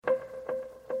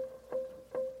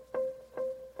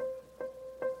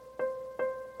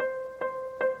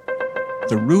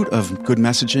the root of good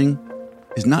messaging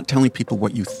is not telling people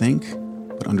what you think,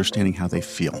 but understanding how they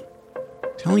feel.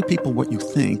 Telling people what you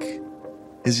think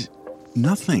is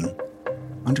nothing.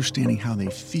 Understanding how they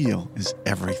feel is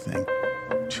everything.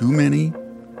 Too many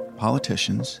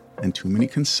politicians and too many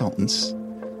consultants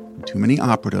and too many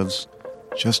operatives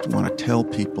just want to tell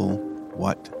people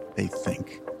what they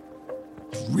think.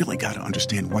 You've really got to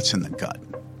understand what's in the gut.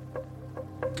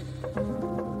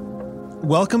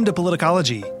 Welcome to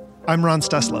Politicology. I'm Ron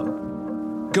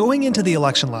Steslow. Going into the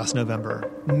election last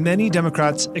November, many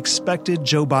Democrats expected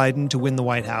Joe Biden to win the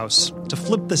White House, to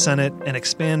flip the Senate, and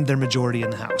expand their majority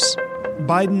in the House.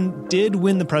 Biden did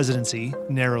win the presidency,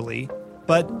 narrowly,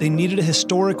 but they needed a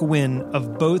historic win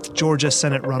of both Georgia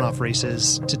Senate runoff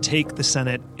races to take the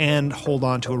Senate and hold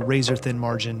on to a razor-thin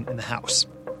margin in the House.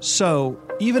 So,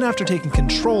 even after taking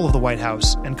control of the White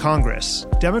House and Congress,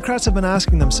 Democrats have been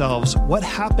asking themselves what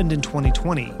happened in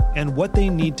 2020 and what they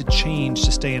need to change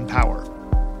to stay in power.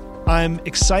 I'm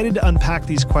excited to unpack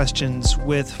these questions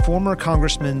with former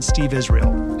Congressman Steve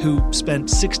Israel, who spent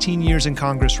 16 years in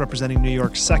Congress representing New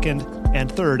York's 2nd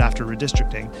and 3rd after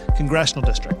redistricting congressional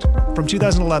district. From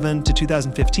 2011 to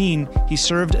 2015, he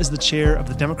served as the chair of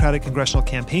the Democratic Congressional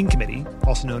Campaign Committee,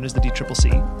 also known as the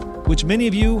DCCC, which many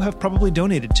of you have probably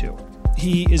donated to.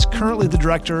 He is currently the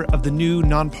director of the new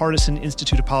Nonpartisan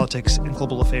Institute of Politics and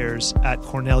Global Affairs at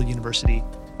Cornell University.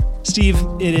 Steve,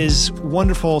 it is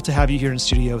wonderful to have you here in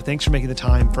studio. Thanks for making the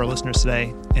time for our listeners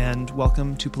today, and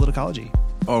welcome to Politicology.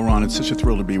 Oh, Ron, it's such a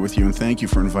thrill to be with you, and thank you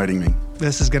for inviting me.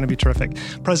 This is going to be terrific.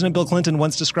 President Bill Clinton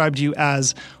once described you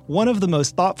as one of the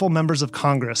most thoughtful members of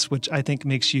Congress, which I think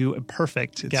makes you a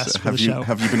perfect guest for the show.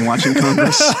 Have you been watching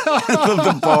Congress?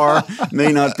 The bar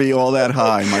may not be all that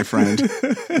high, my friend.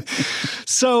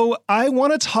 So I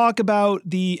want to talk about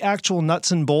the actual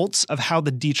nuts and bolts of how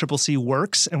the DCCC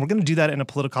works, and we're going to do that in a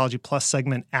Politicology Plus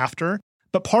segment after.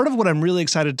 But part of what I'm really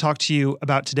excited to talk to you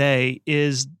about today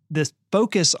is this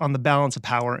focus on the balance of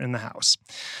power in the House.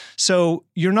 So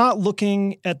you're not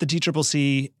looking at the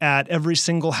DCCC at every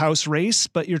single House race,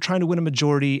 but you're trying to win a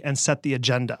majority and set the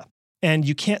agenda. And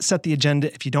you can't set the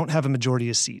agenda if you don't have a majority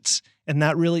of seats. And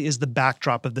that really is the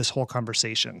backdrop of this whole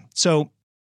conversation. So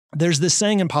there's this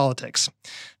saying in politics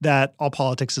that all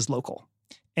politics is local.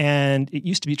 And it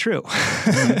used to be true.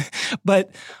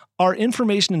 But our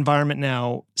information environment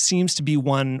now seems to be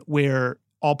one where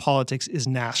all politics is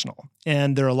national,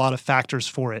 and there are a lot of factors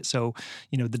for it. So,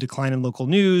 the decline in local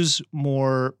news,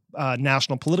 more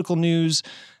national political news,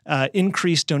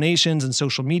 increased donations in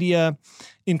social media,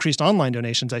 increased online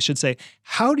donations, I should say.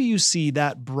 How do you see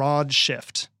that broad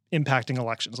shift impacting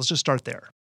elections? Let's just start there.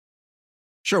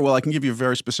 Sure. Well, I can give you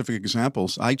very specific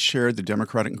examples. I chaired the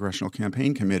Democratic Congressional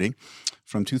Campaign Committee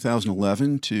from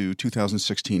 2011 to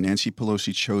 2016. Nancy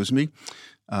Pelosi chose me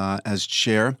as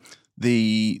chair.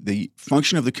 The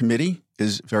function of the committee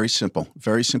is very simple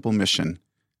mission.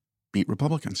 Beat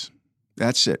Republicans.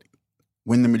 That's it.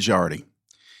 Win the majority.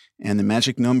 And the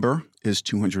magic number is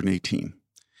 218.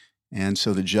 And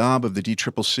so the job of the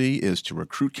DCCC is to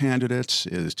recruit candidates,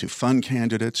 is to fund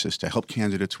candidates, is to help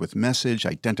candidates with message,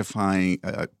 identifying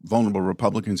vulnerable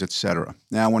Republicans, et cetera.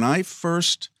 Now, when I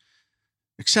first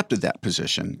accepted that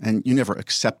position, and you never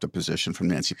accept a position from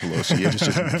Nancy Pelosi, it's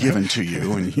just given to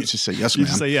you, and you just say, yes, ma'am. You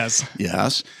just say yes.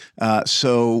 Yes.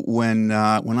 So when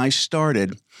I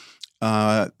started,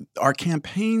 our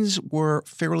campaigns were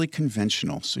fairly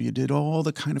conventional. So you did all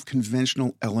the kind of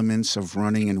conventional elements of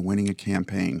running and winning a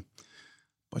campaign.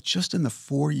 But just in the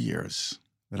 4 years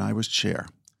that I was chair,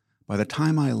 by the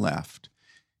time I left,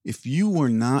 if you were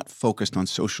not focused on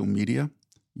social media,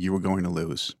 you were going to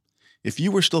lose. If you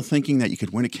were still thinking that you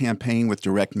could win a campaign with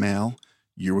direct mail,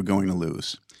 you were going to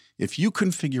lose. If you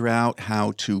couldn't figure out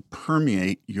how to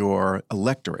permeate your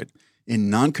electorate in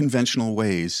non-conventional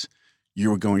ways, you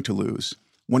were going to lose.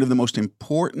 One of the most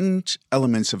important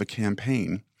elements of a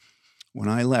campaign when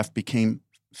I left became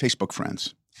Facebook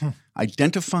friends.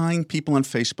 Identifying people on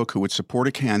Facebook who would support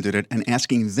a candidate and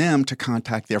asking them to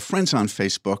contact their friends on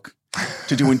Facebook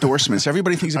to do endorsements.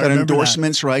 Everybody thinks about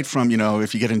endorsements, right? From,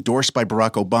 if you get endorsed by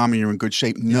Barack Obama, you're in good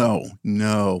shape.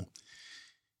 No.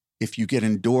 If you get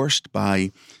endorsed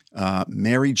by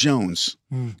Mary Jones,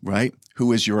 right,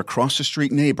 who is your across the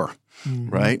street neighbor,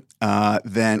 right,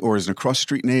 or is an across the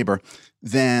street neighbor,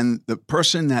 then the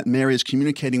person that Mary is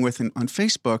communicating with on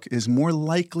Facebook is more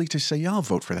likely to say, yeah, I'll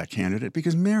vote for that candidate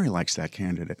because Mary likes that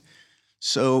candidate.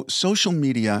 So social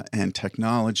media and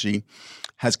technology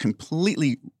has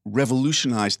completely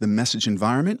revolutionized the message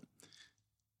environment,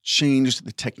 changed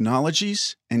the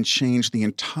technologies, and change the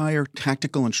entire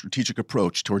tactical and strategic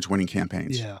approach towards winning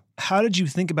campaigns. Yeah. How did you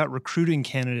think about recruiting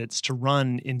candidates to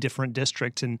run in different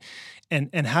districts, and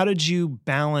how did you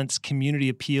balance community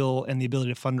appeal and the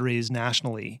ability to fundraise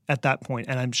nationally at that point?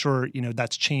 And I'm sure,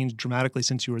 that's changed dramatically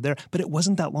since you were there, but it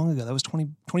wasn't that long ago. That was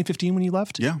 2015 when you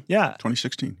left? Yeah. Yeah.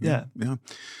 2016. Yeah.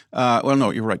 Well,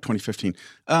 no, you're right. 2015.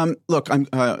 Look,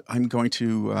 I'm going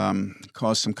to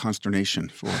cause some consternation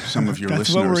for some of your That's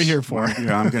listeners. what we're here for.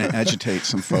 I'm going to agitate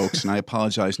some folks, and I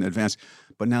apologize in advance.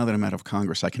 But now that I'm out of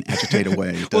Congress, I can agitate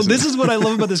away. Well, this is what I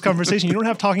love about this conversation. You don't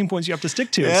have talking points you have to stick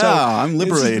to. Yeah, so I'm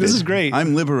liberated. This is great.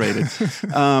 I'm liberated.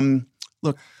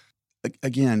 Look,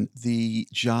 again, the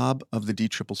job of the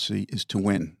DCCC is to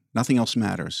win. Nothing else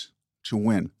matters, to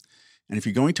win. And if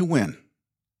you're going to win,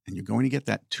 and you're going to get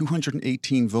that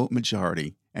 218 vote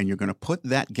majority, and you're going to put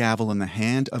that gavel in the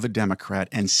hand of a Democrat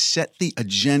and set the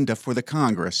agenda for the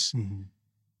Congress,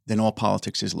 then all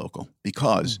politics is local,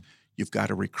 because you've got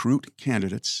to recruit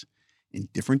candidates in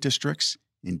different districts,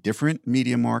 in different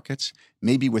media markets,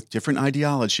 maybe with different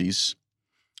ideologies,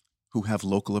 who have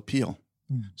local appeal.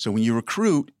 So when you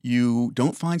recruit, you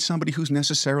don't find somebody who's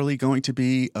necessarily going to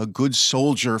be a good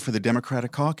soldier for the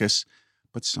Democratic caucus,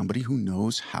 but somebody who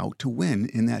knows how to win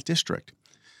in that district.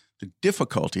 The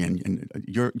difficulty, and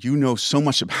you know so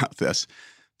much about this,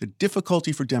 the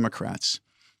difficulty for Democrats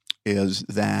is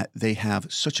that they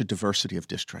have such a diversity of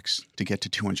districts to get to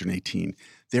 218.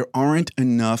 There aren't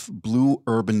enough blue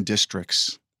urban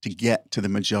districts to get to the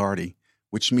majority,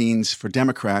 which means for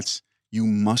Democrats, you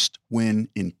must win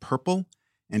in purple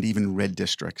and even red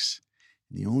districts.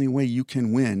 And the only way you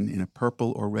can win in a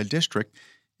purple or red district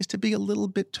is to be a little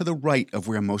bit to the right of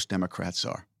where most Democrats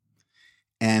are.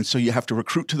 And so you have to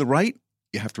recruit to the right,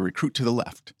 you have to recruit to the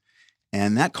left.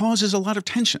 And that causes a lot of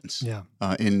tensions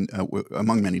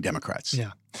among many Democrats.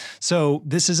 Yeah. So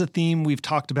this is a theme we've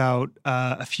talked about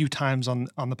a few times on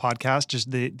the podcast.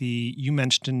 Just you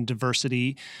mentioned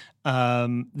diversity.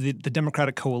 The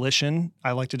Democratic coalition,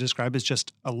 I like to describe as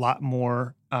just a lot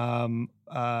more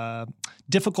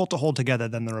difficult to hold together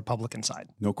than the Republican side.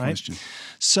 No question. Right?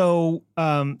 So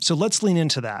let's lean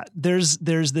into that. There's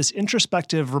this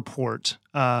introspective report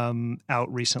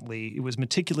out recently. It was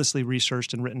meticulously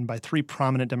researched and written by three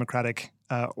prominent Democratic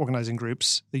organizing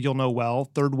groups that you'll know well: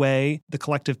 Third Way, the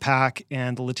Collective PAC,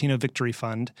 and the Latino Victory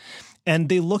Fund. And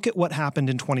they look at what happened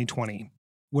in 2020,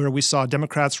 where we saw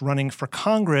Democrats running for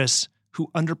Congress who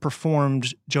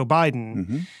underperformed Joe Biden.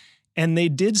 Mm-hmm. And they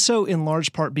did so in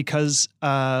large part because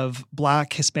of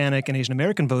Black, Hispanic, and Asian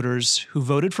American voters who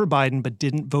voted for Biden but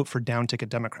didn't vote for down-ticket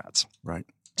Democrats. Right.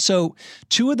 So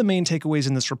two of the main takeaways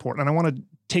in this report, and I want to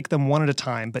take them one at a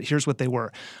time, but here's what they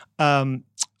were.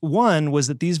 One was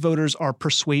that these voters are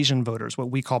persuasion voters,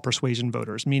 what we call persuasion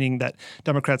voters, meaning that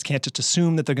Democrats can't just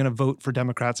assume that they're going to vote for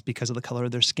Democrats because of the color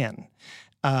of their skin.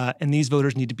 And these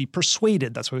voters need to be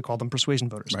persuaded. That's why we call them persuasion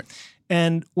voters. Right.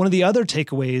 And one of the other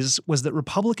takeaways was that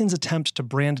Republicans' attempt to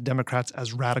brand Democrats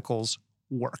as radicals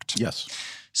worked. Yes.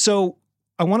 So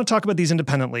I want to talk about these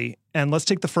independently, and let's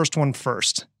take the first one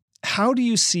first. How do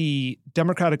you see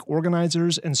Democratic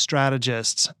organizers and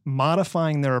strategists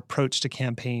modifying their approach to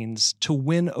campaigns to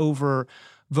win over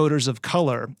voters of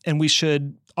color? And we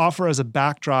should offer as a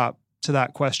backdrop to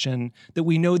that question that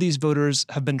we know these voters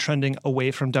have been trending away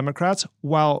from Democrats,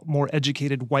 while more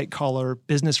educated, white-collar,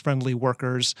 business-friendly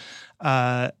workers,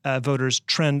 voters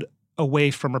trend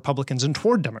away from Republicans and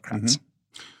toward Democrats.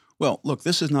 Mm-hmm. Well, look,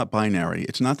 this is not binary.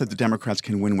 It's not that the Democrats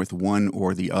can win with one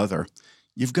or the other.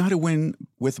 You've got to win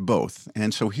with both.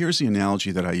 And so here's the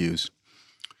analogy that I use.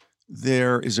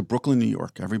 There is a Brooklyn, New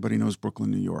York. Everybody knows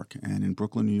Brooklyn, New York. And in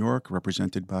Brooklyn, New York,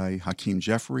 represented by Hakeem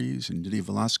Jeffries and Nydia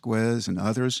Velázquez and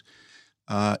others,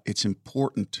 it's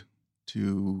important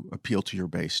to appeal to your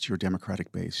base, to your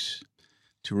Democratic base,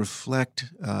 to reflect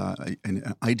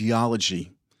an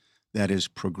ideology that is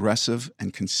progressive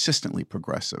and consistently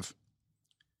progressive.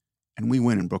 And we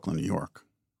win in Brooklyn, New York.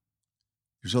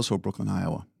 There's also Brooklyn,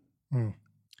 Iowa.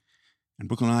 And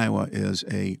Brooklyn, Iowa is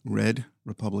a red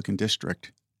Republican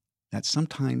district that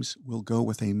sometimes will go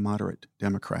with a moderate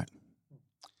Democrat.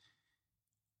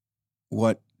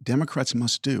 What Democrats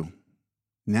must do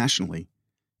nationally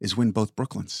is win both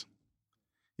Brooklyns.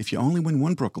 If you only win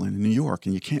one Brooklyn in New York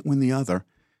and you can't win the other,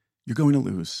 you're going to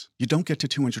lose. You don't get to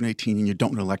 218 and you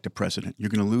don't elect a president.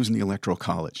 You're going to lose in the Electoral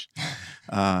College.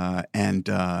 And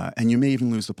you may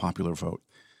even lose the popular vote.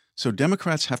 So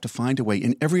Democrats have to find a way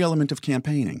in every element of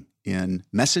campaigning, in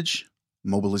message,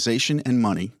 mobilization, and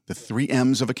money, the 3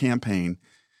 M's of a campaign.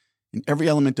 In every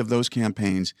element of those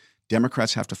campaigns,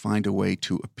 Democrats have to find a way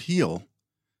to appeal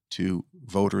to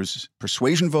voters,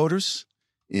 persuasion voters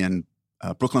in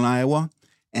Brooklyn, Iowa,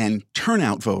 and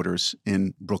turnout voters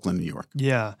in Brooklyn, New York.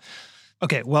 Yeah.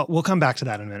 Okay. Well, we'll come back to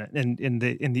that in a minute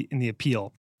in the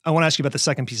appeal. I want to ask you about the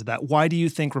second piece of that. Why do you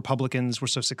think Republicans were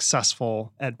so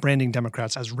successful at branding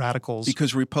Democrats as radicals?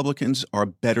 Because Republicans are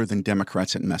better than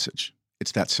Democrats at message.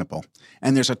 It's that simple.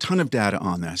 And there's a ton of data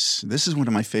on this. This is one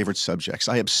of my favorite subjects.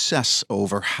 I obsess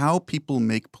over how people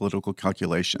make political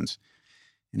calculations.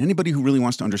 And anybody who really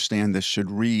wants to understand this should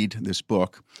read this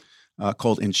book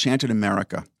called Enchanted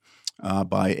America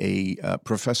by a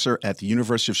professor at the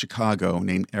University of Chicago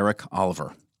named Eric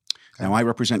Oliver. Okay. Now, I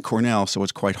represent Cornell, so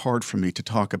it's quite hard for me to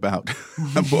talk about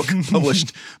a book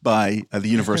published by the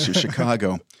University of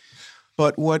Chicago.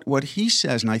 But what he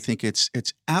says, and I think it's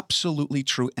absolutely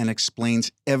true and explains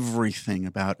everything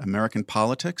about American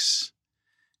politics,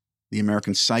 the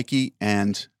American psyche,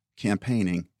 and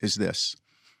campaigning, is this.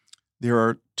 There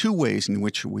are two ways in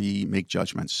which we make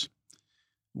judgments.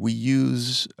 We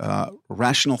use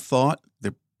rational thought,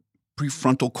 the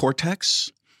prefrontal cortex,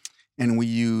 and we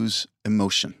use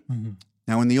emotion. Mm-hmm.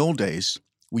 Now, in the old days,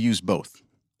 we used both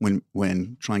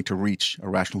when trying to reach a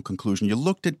rational conclusion. You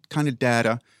looked at kind of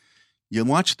data, you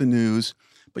watched the news,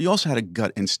 but you also had a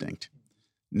gut instinct.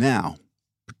 Now,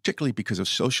 particularly because of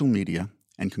social media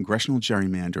and congressional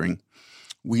gerrymandering,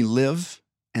 we live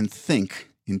and think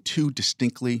in two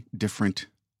distinctly different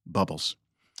bubbles.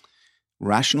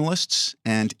 Rationalists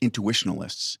and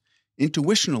intuitionalists.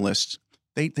 Intuitionalists,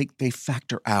 they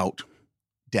factor out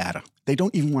data. They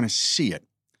don't even want to see it.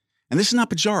 And this is not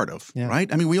pejorative,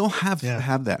 right? I mean, we all have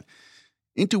that.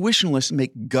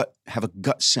 Intuitionalists have a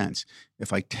gut sense.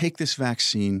 If I take this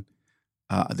vaccine,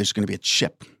 there's going to be a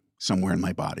chip somewhere in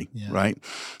my body, right?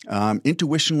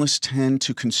 Intuitionalists tend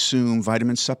to consume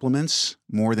vitamin supplements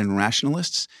more than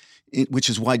rationalists, which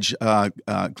is why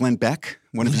Glenn Beck,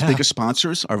 one of his biggest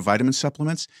sponsors, are vitamin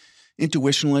supplements.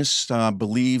 Intuitionalists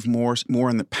believe more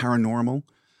in the paranormal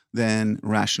than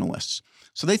rationalists.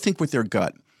 So they think with their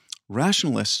gut.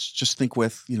 Rationalists just think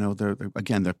with,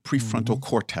 the prefrontal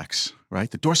cortex,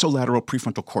 right? The dorsolateral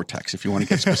prefrontal cortex, if you want to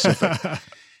get specific.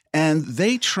 And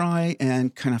they try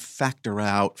and kind of factor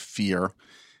out fear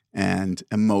and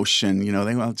emotion.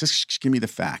 Just give me the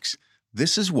facts.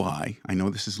 This is why, I know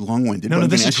this is long-winded, but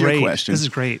this is great. This is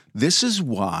great. This is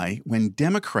why when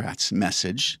Democrats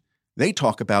message, they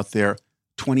talk about their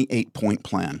 28-point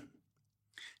plan.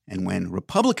 And when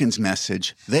Republicans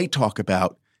message, they talk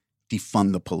about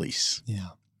defund the police. Yeah.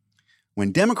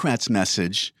 When Democrats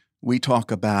message, we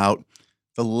talk about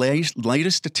the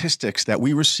latest statistics that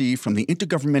we receive from the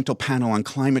Intergovernmental Panel on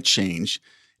Climate Change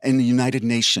and the United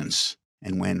Nations.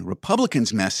 And when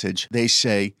Republicans message, they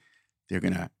say they're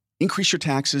going to increase your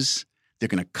taxes, they're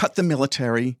going to cut the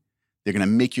military, they're going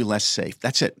to make you less safe.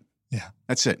 That's it. Yeah.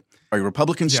 That's it. Our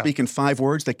Republicans speak in 5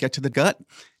 words that get to the gut,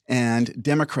 and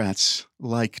Democrats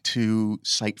like to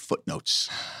cite footnotes.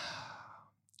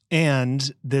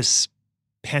 And this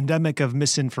pandemic of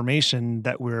misinformation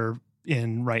that we're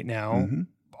in right now,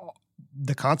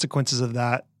 the consequences of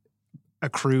that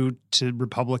accrue to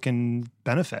Republican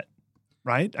benefit,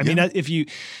 right? I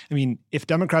mean, if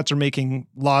Democrats are making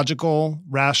logical,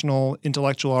 rational,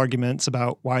 intellectual arguments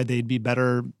about why they'd be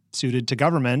better suited to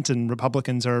government and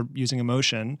Republicans are using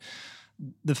emotion,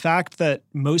 the fact that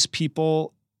most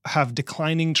people have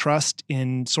declining trust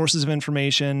in sources of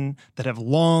information that have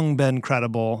long been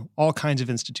credible, all kinds of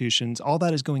institutions, all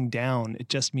that is going down. It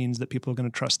just means that people are going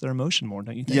to trust their emotion more,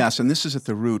 don't you think? Yes, and this is at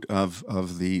the root of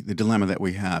the dilemma that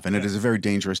we have, and it is a very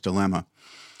dangerous dilemma.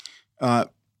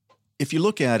 If you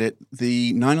look at it,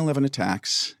 the 9/11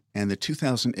 attacks and the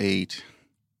 2008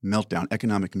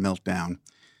 economic meltdown,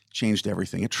 changed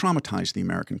everything. It traumatized the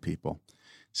American people.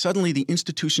 Suddenly, the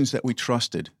institutions that we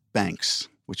trusted, banks,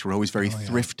 which were always very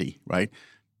thrifty, right?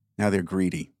 Now they're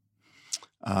greedy.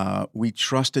 We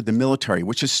trusted the military,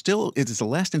 which is the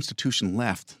last institution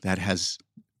left that has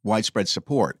widespread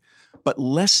support, but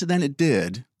less than it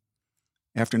did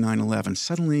after 9/11.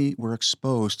 Suddenly, we're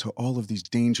exposed to all of these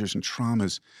dangers and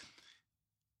traumas.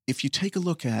 If you take a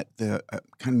look at the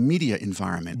kind of media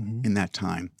environment in that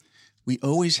time, we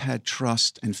always had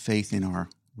trust and faith in our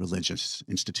religious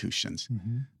institutions.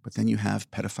 But then you have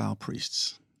pedophile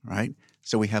priests, right?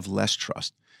 So we have less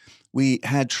trust. We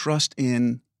had trust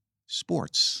in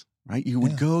sports, right? You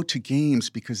would go to games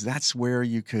because that's where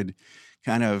you could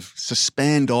kind of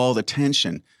suspend all the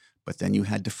tension. But then you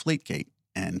had Deflategate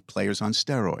and players on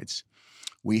steroids.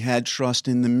 We had trust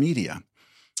in the media.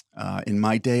 In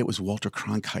my day, it was Walter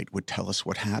Cronkite would tell us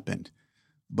what happened.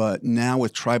 But now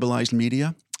with tribalized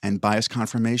media and bias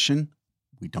confirmation,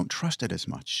 we don't trust it as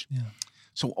much. Yeah.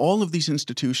 So all of these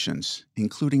institutions,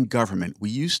 including government, we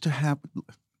used to have,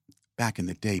 back in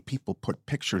the day, people put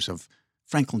pictures of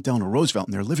Franklin Delano Roosevelt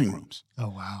in their living rooms. Oh,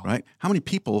 wow. Right? How many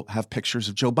people have pictures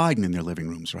of Joe Biden in their living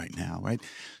rooms right now, right?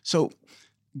 So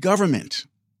government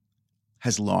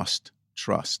has lost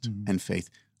trust and faith.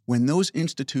 When those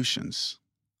institutions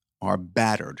are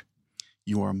battered,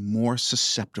 you are more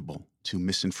susceptible to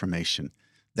misinformation.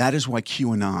 That is why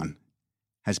QAnon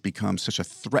has become such a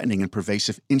threatening and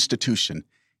pervasive institution.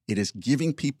 It is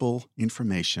giving people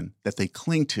information that they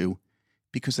cling to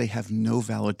because they have no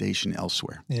validation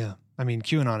elsewhere. Yeah. I mean,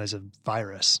 QAnon is a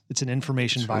virus. It's an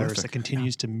information virus that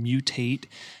continues to mutate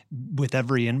with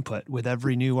every input. With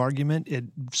every new argument, it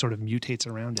sort of mutates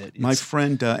around it. My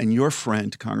friend and your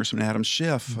friend, Congressman Adam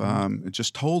Schiff,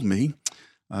 just told me,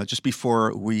 just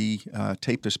before we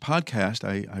taped this podcast,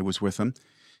 I was with him.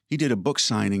 He did a book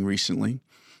signing recently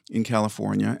in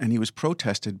California, and he was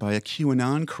protested by a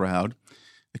QAnon crowd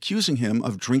accusing him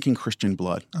of drinking Christian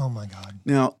blood. Oh, my God.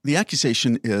 Now, the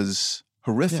accusation is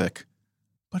horrific,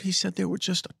 but he said there were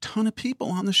just a ton of people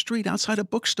on the street outside a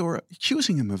bookstore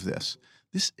accusing him of this.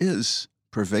 This is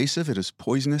pervasive, it is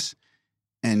poisonous,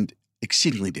 and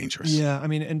exceedingly dangerous. Yeah, I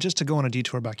mean, and just to go on a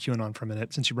detour about QAnon for a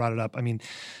minute, since you brought it up, I mean,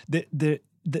 the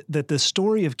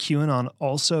story of QAnon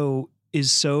also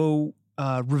is so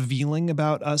revealing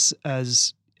about us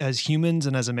as humans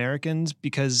and as Americans,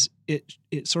 because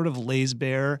it sort of lays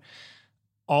bare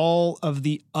all of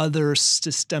the other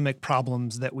systemic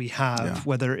problems that we have,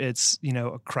 whether it's,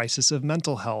 a crisis of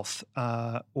mental health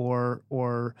or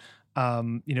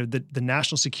the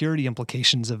national security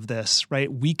implications of this,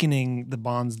 right? Weakening the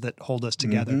bonds that hold us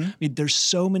together. I mean, there's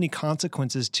so many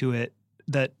consequences to it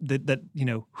that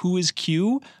who is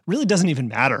Q really doesn't even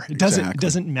matter. It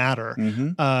doesn't matter.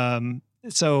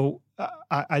 So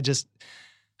I just,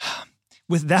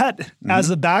 with that as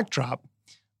the backdrop,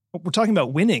 we're talking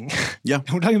about winning. Yeah.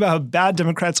 We're talking about how bad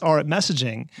Democrats are at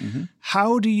messaging.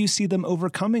 How do you see them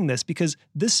overcoming this? Because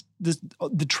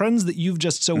the trends that you've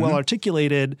just so well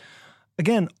articulated,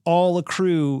 again, all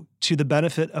accrue to the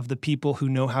benefit of the people who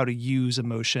know how to use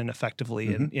emotion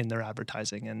effectively in their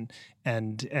advertising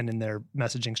and in their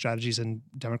messaging strategies, and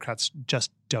Democrats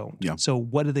just don't. Yeah. So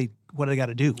what do they got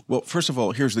to do? Well, first of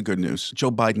all, here's the good news.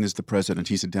 Joe Biden is the president.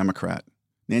 He's a Democrat.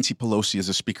 Nancy Pelosi is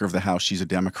the Speaker of the House. She's a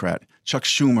Democrat. Chuck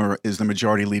Schumer is the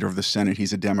Majority Leader of the Senate.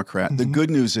 He's a Democrat. The good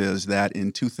news is that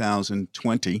in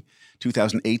 2020,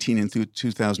 2018 and through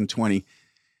 2020,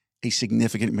 a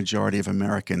significant majority of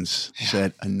Americans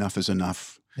said enough is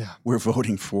enough. Yeah. We're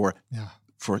voting for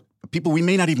people. We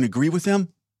may not even agree with them,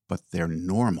 but they're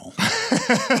normal.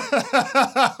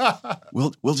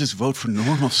 We'll just vote for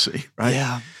normalcy, right?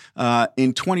 Yeah.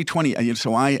 In 2020,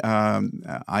 so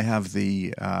I have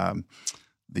the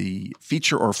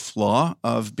feature or flaw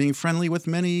of being friendly with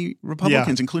many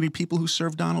Republicans, including people who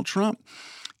served Donald Trump,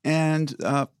 and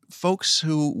folks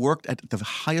who worked at the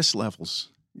highest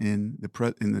levels in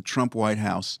the Trump White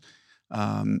House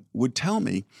would tell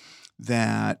me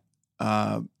that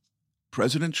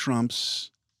President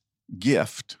Trump's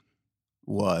gift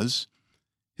was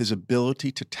his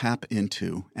ability to tap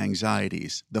into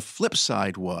anxieties. The flip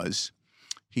side was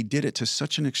he did it to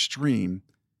such an extreme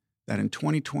that in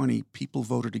 2020, people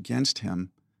voted against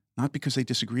him, not because they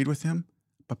disagreed with him,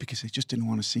 but because they just didn't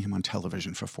want to see him on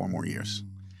television for 4 more years.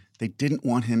 They didn't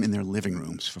want him in their living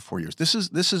rooms for 4 years. This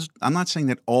is. I'm not saying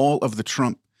that all of the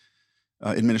Trump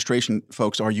administration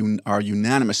folks are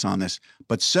unanimous on this,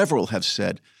 but several have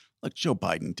said, look, Joe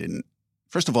Biden didn't.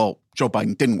 First of all, Joe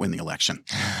Biden didn't win the election.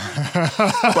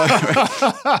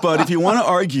 but if you want to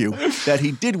argue that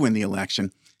he did win the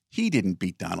election, he didn't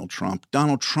beat Donald Trump.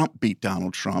 Donald Trump beat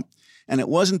Donald Trump. And it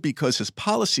wasn't because his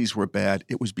policies were bad.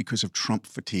 It was because of Trump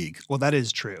fatigue. Well, that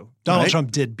is true. Donald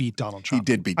Trump did beat Donald Trump. He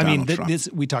did beat Donald Trump.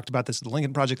 We talked about this at the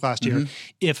Lincoln Project last year.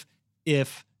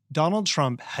 If Donald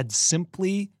Trump had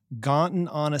simply gotten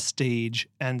on a stage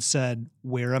and said,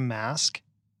 wear a mask,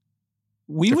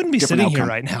 we wouldn't be sitting here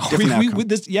right now.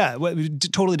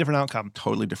 Totally different outcome.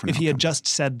 Totally different if outcome. He had just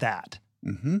said that.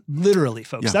 Literally,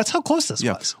 folks. That's how close this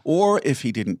was. Or if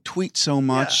he didn't tweet so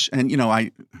much. And,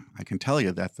 I can tell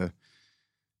you that the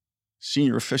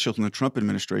senior officials in the Trump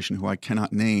administration, who I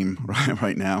cannot name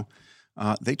right now,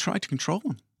 they tried to control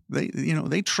him.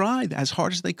 They tried as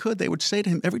hard as they could. They would say to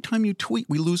him, every time you tweet,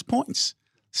 we lose points.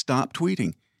 Stop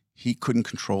tweeting. He couldn't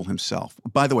control himself.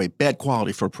 By the way, bad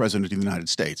quality for a president of the United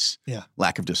States. Yeah.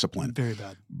 Lack of discipline. Very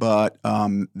bad. But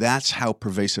that's how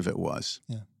pervasive it was.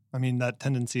 Yeah. I mean, that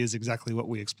tendency is exactly what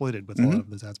we exploited with a lot of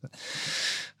those ads. But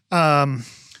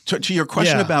to your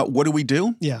question about what do we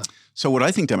do? Yeah. So what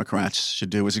I think Democrats should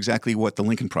do is exactly what the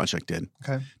Lincoln Project did.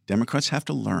 Okay. Democrats have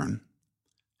to learn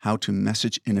how to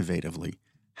message innovatively,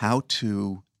 how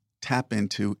to tap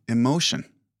into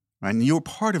emotion, right? And you were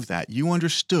part of that. You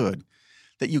understood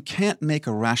that you can't make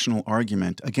a rational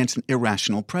argument against an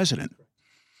irrational president.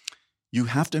 You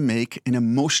have to make an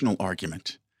emotional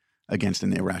argument against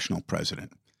an irrational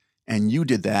president. And you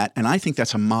did that, and I think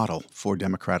that's a model for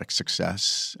Democratic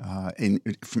success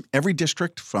from every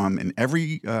district, in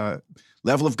every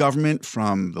level of government,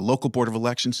 from the local board of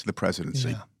elections to the presidency.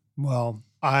 Yeah. Well,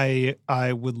 I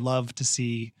would love to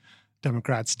see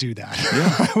Democrats do that.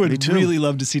 Yeah, I would really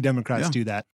love to see Democrats do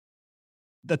that.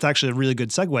 That's actually a really good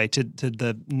segue to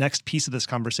the next piece of this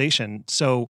conversation.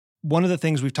 So one of the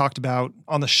things we've talked about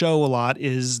on the show a lot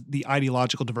is the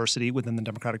ideological diversity within the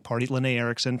Democratic Party. Lene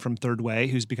Erickson from Third Way,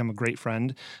 who's become a great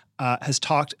friend, has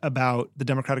talked about the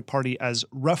Democratic Party as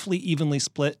roughly evenly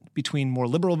split between more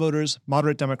liberal voters,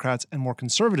 moderate Democrats, and more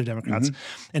conservative Democrats.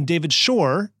 Mm-hmm. And David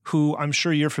Shor, who I'm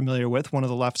sure you're familiar with, one of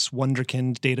the left's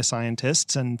wunderkind data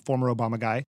scientists and former Obama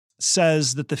guy,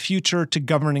 says that the future to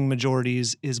governing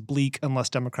majorities is bleak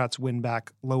unless Democrats win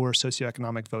back lower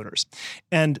socioeconomic voters.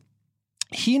 And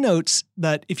he notes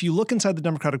that if you look inside the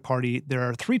Democratic Party, there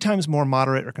are 3 times more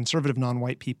moderate or conservative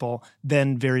non-white people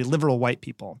than very liberal white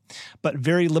people. But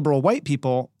very liberal white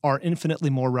people are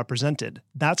infinitely more represented.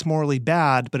 That's morally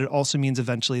bad, but it also means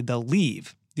eventually they'll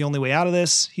leave. The only way out of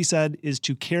this, he said, is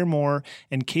to care more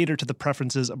and cater to the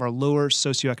preferences of our lower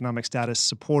socioeconomic status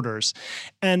supporters.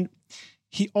 And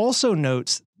he also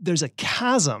notes there's a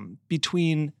chasm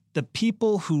between the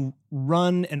people who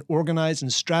run and organize and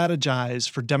strategize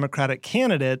for Democratic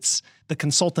candidates, the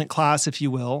consultant class, if you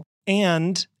will,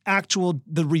 and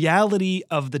the reality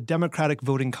of the Democratic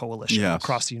voting coalition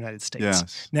across the United States.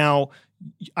 Yes. Now,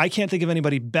 I can't think of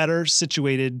anybody better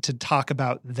situated to talk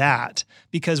about that,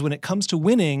 because when it comes to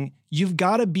winning, you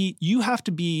have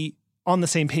to be on the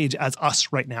same page as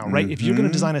us right now, right? Mm-hmm. If you're going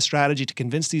to design a strategy to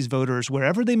convince these voters,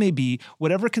 wherever they may be,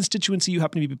 whatever constituency you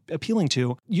happen to be appealing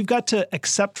to, you've got to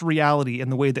accept reality in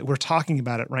the way that we're talking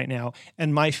about it right now.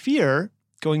 And my fear,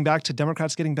 going back to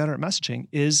Democrats getting better at messaging,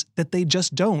 is that they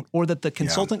just don't, or that the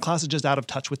consultant class is just out of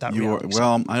touch with that reality.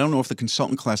 Well, I don't know if the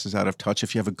consultant class is out of touch.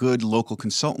 If you have a good local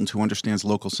consultant who understands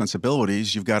local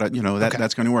sensibilities, you've got to,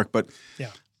 that's going to work. But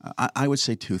I would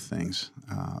say 2 things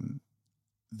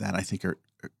that I think are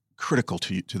critical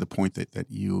to the point that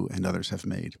you and others have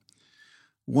made.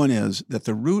 One is that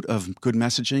the root of good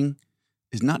messaging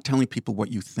is not telling people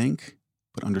what you think,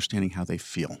 but understanding how they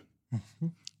feel. Mm-hmm.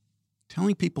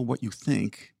 Telling people what you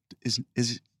think is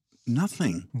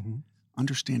nothing. Mm-hmm.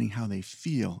 Understanding how they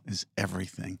feel is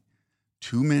everything.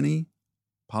 Too many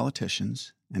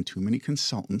politicians and too many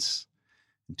consultants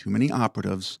and too many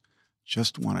operatives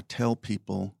just want to tell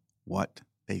people what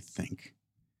they think.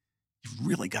 You've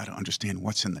really got to understand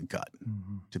what's in the gut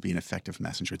to be an effective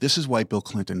messenger. This is why Bill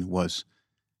Clinton was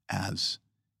as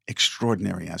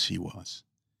extraordinary as he was.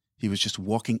 He was just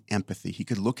walking empathy. He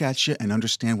could look at you and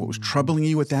understand what was troubling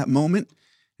you at that moment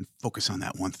and focus on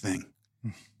that one thing.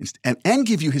 And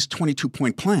give you his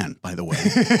 22-point plan, by the way.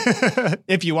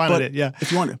 If you wanted it, yeah.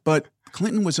 If you wanted it. But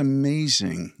Clinton was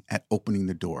amazing at opening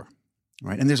the door,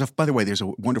 right? And by the way, there's a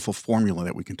wonderful formula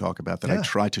that we can talk about that I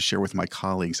try to share with my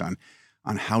colleagues on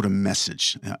how to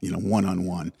message,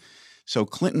 one-on-one. So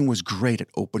Clinton was great at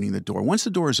opening the door. Once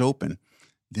the door is open,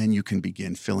 then you can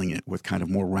begin filling it with kind of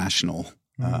more rational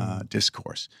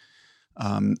discourse.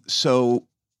 So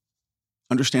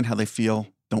understand how they feel.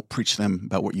 Don't preach them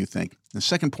about what you think. The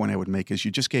second point I would make is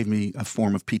you just gave me a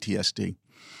form of PTSD,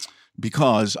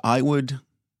 because I would,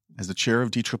 as the chair of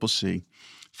DCCC,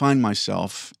 find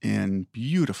myself in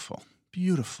beautiful,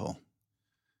 beautiful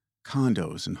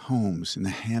condos and homes in the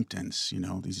Hamptons,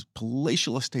 these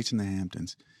palatial estates in the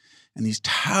Hamptons, and these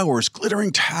towers,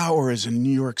 glittering towers in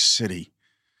New York City,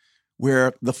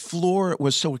 where the floor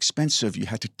was so expensive you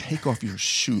had to take off your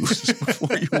shoes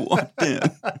before you walked in,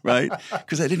 right?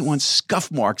 Because I didn't want scuff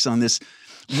marks on this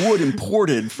wood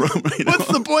imported from, What's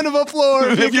the point of a floor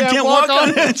if you can't walk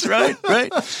on it? Right?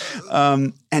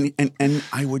 And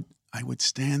I would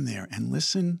stand there and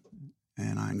listen.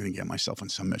 And I'm going to get myself in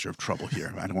some measure of trouble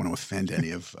here. I don't want to offend any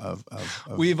of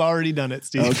We've already done it,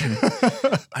 Steve.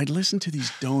 Okay. I'd listen to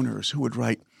these donors who would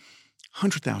write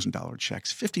 $100,000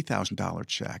 checks, $50,000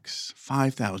 checks,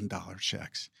 $5,000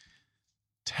 checks.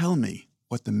 Tell me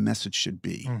what the message should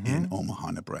be in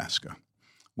Omaha, Nebraska,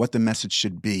 what the message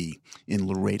should be in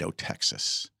Laredo,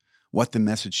 Texas, what the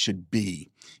message should be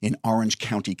in Orange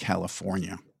County,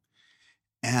 California.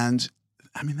 And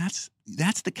I mean, that's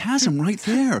the chasm right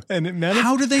there. And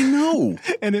how do they know?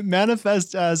 And it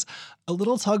manifests as a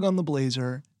little tug on the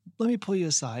blazer. Let me pull you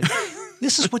aside.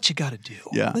 This is what you got to do.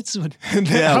 Yeah. This is what,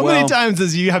 how many times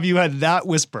have you had that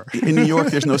whisper? In New York,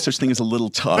 there's no such thing as a little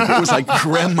tug. It was like,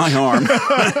 grab my arm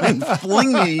and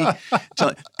fling me.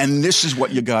 And this is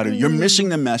what you got to do. You're missing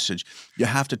the message. You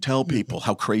have to tell people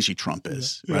how crazy Trump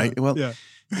is, right? Well, you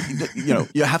know,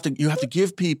 you have to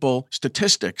give people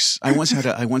statistics. I once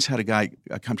had a guy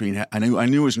come to me, and I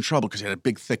knew he was in trouble because he had a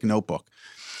big, thick notebook.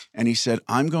 And he said,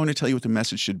 I'm going to tell you what the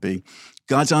message should be.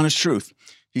 God's honest truth.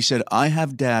 He said, I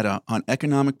have data on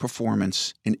economic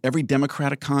performance in every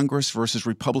Democratic Congress versus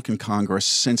Republican Congress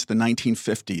since the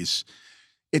 1950s.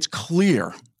 It's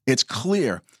clear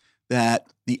that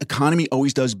the economy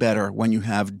always does better when you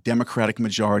have Democratic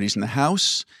majorities in the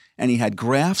House. And he had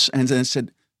graphs and then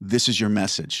said, this is your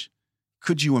message.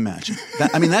 Could you imagine?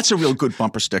 That's a real good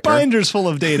bumper sticker. Binders full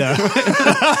of data.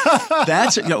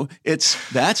 That's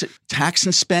tax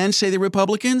and spend, say the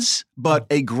Republicans, but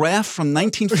a graph from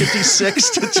 1956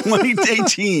 to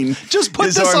 2018. Just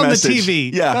put this on message. The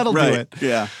TV. Yeah, that'll do it.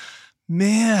 Yeah,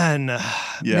 man.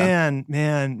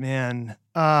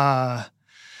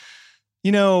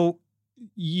 You know,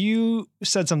 you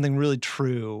said something really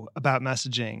true about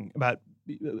messaging. About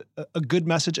a good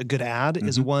message, a good ad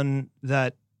is one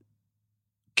that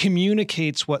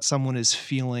communicates what someone is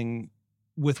feeling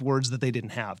with words that they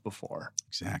didn't have before.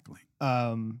 Exactly.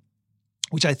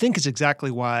 Which I think is exactly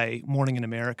why Morning in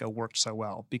America worked so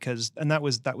well, and that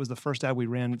was the first ad we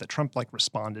ran that Trump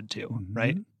responded to,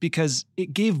 right? Because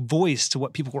it gave voice to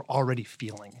what people were already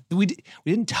feeling. We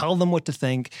didn't tell them what to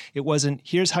think. It wasn't,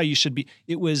 here's how you should be.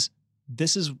 It was,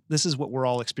 this is what we're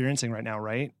all experiencing right now,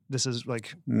 right? This is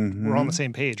we're on the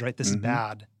same page, right? This is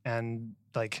bad. And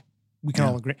we can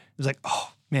all agree. It was like,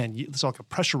 oh man, it's like a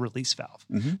pressure release valve.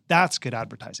 That's good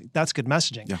advertising. That's good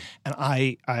messaging. Yeah.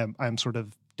 And I'm sort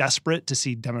of desperate to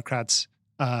see Democrats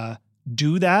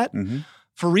do that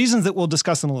for reasons that we'll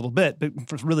discuss in a little bit. But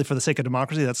for the sake of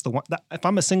democracy, that's the one. If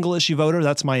I'm a single issue voter,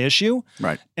 that's my issue.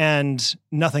 Right. And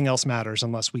nothing else matters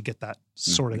unless we get that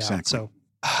sorted out. So,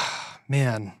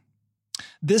 man,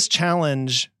 this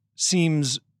challenge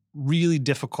seems really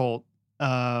difficult.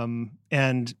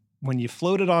 And when you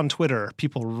float it on Twitter,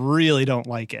 people really don't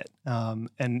like it. And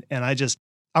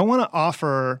I want to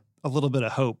offer a little bit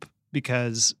of hope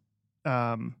because,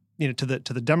 to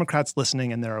the Democrats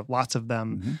listening, and there are lots of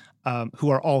them who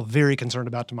are all very concerned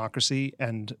about democracy.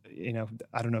 And,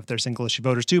 I don't know if they're single issue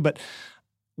voters too, but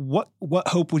what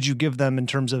hope would you give them in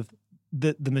terms of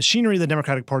the machinery of the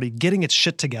Democratic Party getting its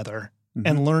shit together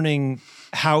and learning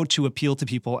how to appeal to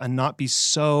people and not be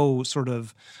so sort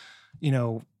of,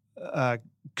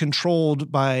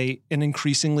 controlled by an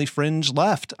increasingly fringe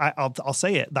left. I'll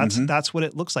say it. That's what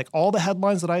it looks like. All the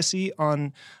headlines that I see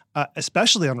on,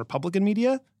 especially on Republican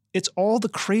media, it's all the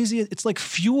crazy. It's like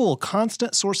fuel,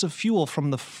 constant source of fuel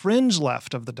from the fringe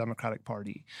left of the Democratic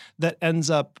Party that ends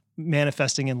up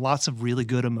manifesting in lots of really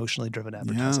good emotionally driven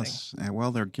advertising. Yes.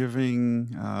 Well, they're giving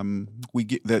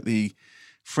the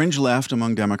fringe left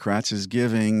among Democrats is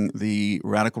giving the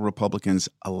radical Republicans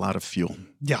a lot of fuel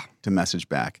to message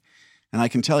back. And I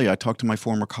can tell you, I talked to my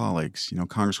former colleagues,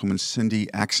 Congresswoman Cindy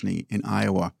Axne in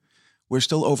Iowa. We're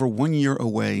still over 1 year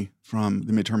away from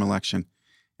the midterm election,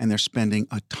 and they're spending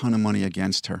a ton of money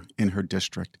against her in her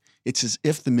district. It's as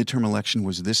if the midterm election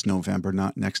was this November,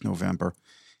 not next November.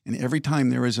 And every time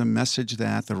there is a message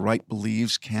that the right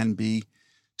believes can be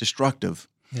destructive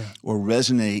or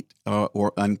resonate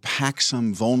or unpack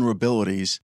some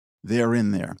vulnerabilities, they're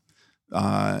in there.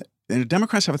 And the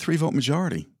Democrats have a 3-vote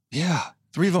majority. Yeah.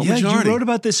 3-vote majority. You wrote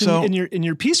about this in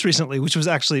your piece recently, which was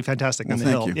actually fantastic on the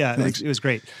Hill. You. Yeah, it was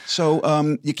great.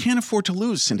 So you can't afford to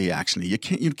lose, Cindy Axne.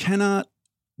 You cannot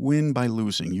win by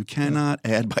losing. You cannot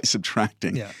add by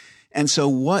subtracting. Yeah. And so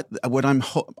what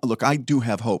I do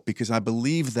have hope because I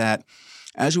believe that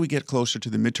as we get closer to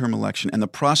the midterm election and the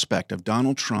prospect of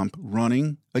Donald Trump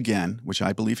running again, which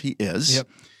I believe he is,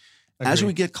 as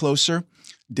we get closer,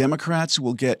 Democrats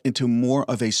will get into more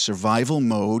of a survival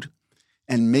mode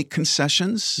and make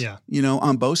concessions,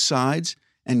 on both sides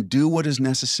and do what is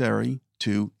necessary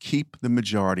to keep the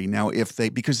majority. Now,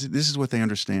 because this is what they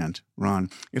understand, Ron,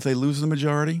 if they lose the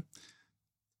majority,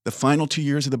 the final 2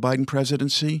 years of the Biden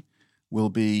presidency will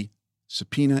be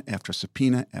subpoena after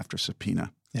subpoena after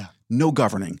subpoena. Yeah. No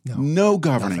governing,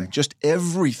 nothing. Just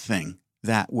everything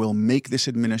that will make this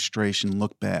administration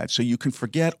look bad. So you can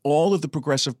forget all of the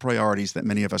progressive priorities that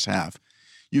many of us have.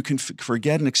 You can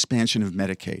forget an expansion of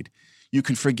Medicaid. You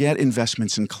can forget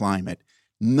investments in climate.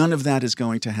 None of that is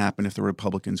going to happen if the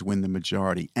Republicans win the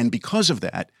majority. And because of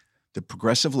that, the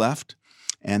progressive left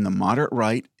and the moderate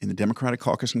right in the Democratic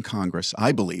caucus in Congress,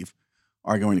 I believe,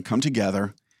 are going to come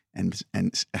together and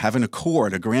have an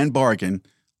accord, a grand bargain,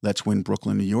 Let's win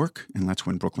Brooklyn, New York, and let's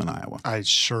win Brooklyn, Iowa. I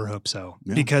sure hope so.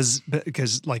 Yeah. Because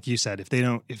like you said, if they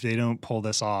don't pull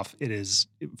this off, it is,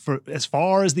 for as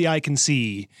far as the eye can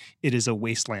see, it is a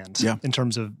wasteland in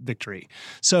terms of victory.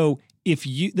 So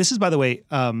this is, by the way,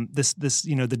 this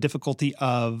the difficulty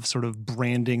of sort of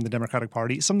branding the Democratic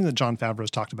Party, something that John Favreau's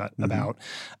talked about,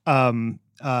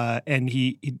 and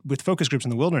he with focus groups in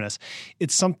the wilderness,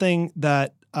 it's something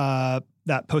that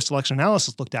that post-election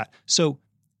analysis looked at. So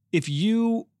if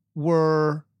you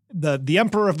were the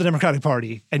emperor of the Democratic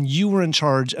Party and you were in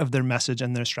charge of their message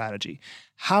and their strategy,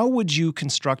 how would you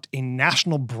construct a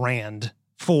national brand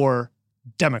for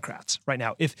Democrats right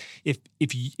now? If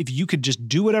you could just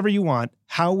do whatever you want,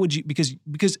 how would you?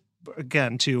 Because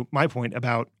again, to my point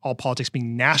about all politics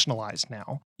being nationalized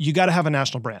now, you got to have a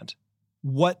national brand.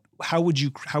 How would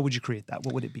you create that?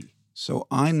 What would it be? So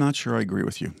I'm not sure I agree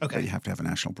with you that you have to have a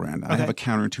national brand. I have a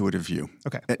counterintuitive view.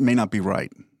 Okay. It may not be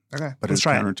right. Okay. But it's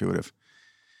counterintuitive.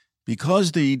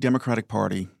 Because the Democratic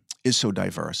Party is so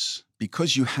diverse,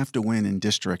 because you have to win in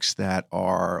districts that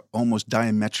are almost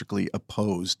diametrically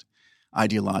opposed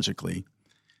ideologically,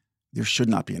 there should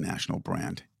not be a national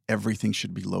brand. Everything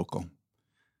should be local.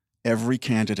 Every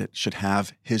candidate should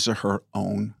have his or her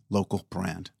own local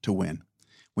brand to win.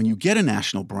 When you get a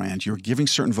national brand, you're giving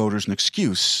certain voters an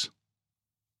excuse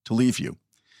to leave you.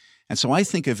 And so I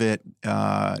think of it,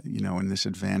 in this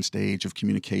advanced age of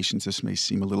communications, this may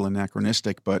seem a little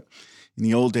anachronistic, but in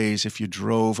the old days, if you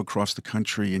drove across the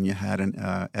country and you had an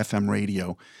FM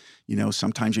radio,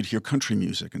 sometimes you'd hear country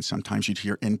music and sometimes you'd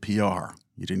hear NPR.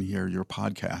 You didn't hear your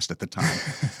podcast at the time,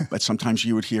 but sometimes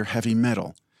you would hear heavy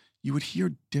metal. You would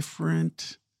hear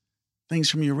different things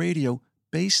from your radio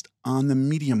based on the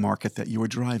media market that you were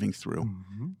driving through.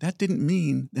 Mm-hmm. That didn't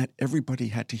mean that everybody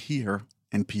had to hear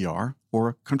NPR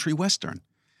or country western.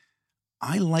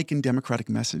 I liken Democratic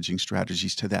messaging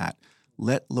strategies to that.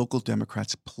 Let local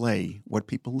Democrats play what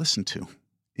people listen to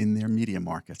in their media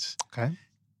markets. Okay.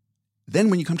 Then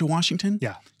when you come to Washington,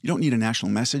 you don't need a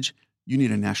national message. You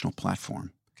need a national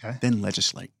platform. Okay. Then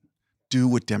legislate. Do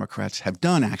what Democrats have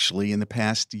done actually in the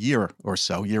past year or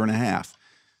so, year and a half.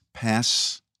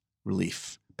 Pass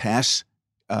relief. Pass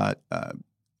the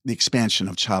expansion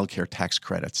of child care tax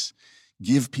credits.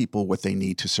 Give people what they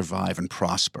need to survive and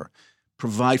prosper.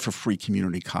 Provide for free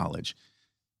community college.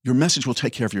 Your message will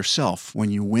take care of yourself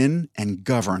when you win and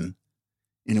govern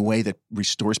in a way that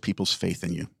restores people's faith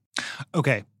in you.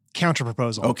 Okay.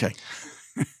 Counterproposal. Okay.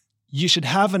 You should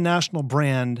have a national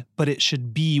brand, but it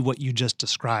should be what you just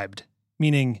described,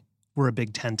 meaning we're a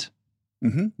big tent.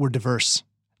 Mm-hmm. We're diverse.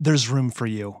 There's room for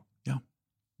you. Yeah.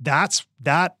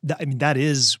 That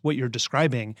is what you're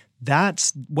describing.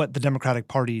 That's what the Democratic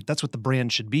Party, that's what the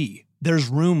brand should be. There's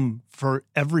room for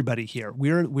everybody here.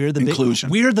 We're the inclusion.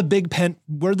 We're the big tent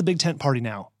party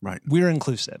now. Right. We're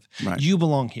inclusive. Right. You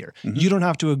belong here. Mm-hmm. You don't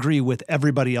have to agree with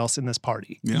everybody else in this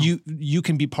party. Yeah. You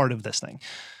can be part of this thing.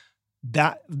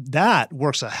 That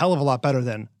works a hell of a lot better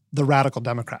than the radical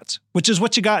Democrats, which is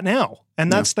what you got now.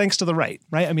 And that's thanks to the right,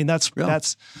 right? I mean, that's.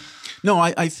 No,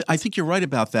 I think you're right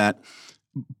about that.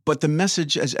 But the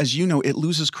message, as you know, it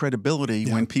loses credibility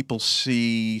when people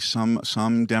see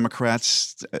some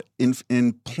Democrats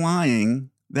implying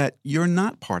that you're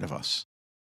not part of us,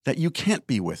 that you can't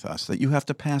be with us, that you have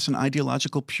to pass an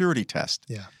ideological purity test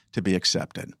to be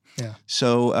accepted. Yeah.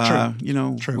 So,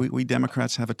 True. We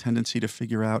Democrats have a tendency to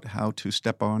figure out how to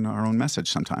step on our own message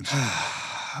sometimes.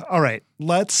 All right,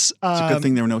 let's. It's a good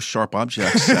thing there were no sharp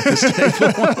objects at this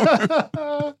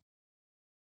table.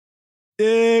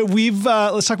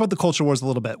 Let's talk about the culture wars a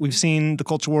little bit. We've seen the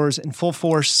culture wars in full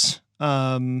force,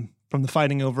 from the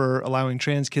fighting over allowing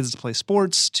trans kids to play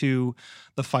sports to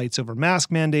the fights over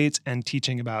mask mandates and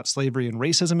teaching about slavery and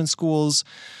racism in schools,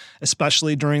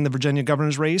 especially during the Virginia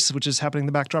governor's race, which is happening in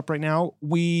the backdrop right now.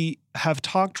 We have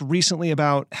talked recently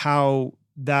about how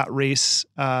that race,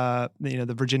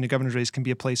 the Virginia governor's race, can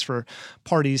be a place for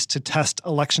parties to test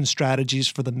election strategies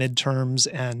for the midterms.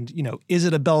 And, is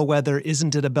it a bellwether?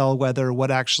 Isn't it a bellwether?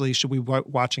 What actually should we be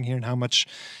watching here, and how much,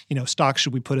 stock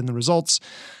should we put in the results?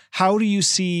 How do you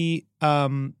see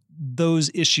those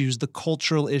issues, the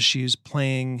cultural issues,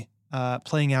 playing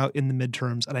out in the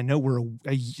midterms? And I know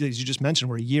as you just mentioned,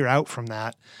 we're a year out from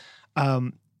that.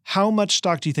 How much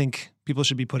stock do you think people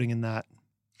should be putting in that?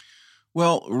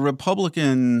 Well,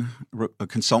 Republican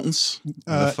consultants,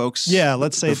 the folks. Yeah,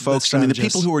 let's say the folks. The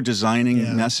people who are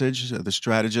designing message, the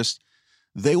strategists,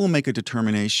 they will make a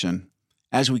determination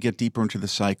as we get deeper into the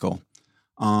cycle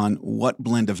on what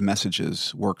blend of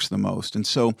messages works the most. And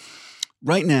so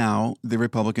right now, the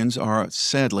Republicans are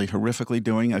sadly, horrifically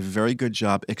doing a very good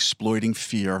job exploiting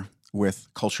fear with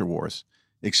culture wars.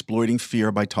 exploiting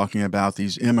fear by talking about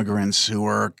these immigrants who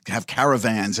have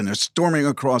caravans and are storming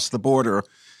across the border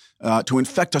to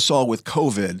infect us all with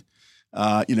COVID,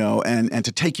 and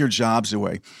to take your jobs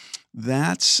away.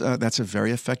 That's a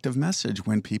very effective message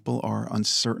when people are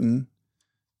uncertain.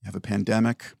 You have a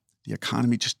pandemic. The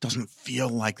economy just doesn't feel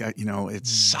like that. It's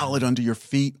solid under your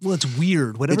feet. Well, it's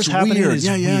weird. Whatever's happening is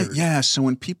weird. Yeah. So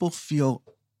when people feel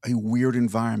a weird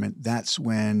environment, that's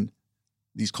when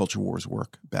these culture wars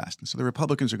work best. And so the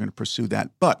Republicans are going to pursue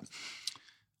that. But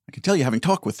I can tell you, having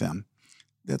talked with them,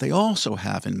 that they also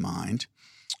have in mind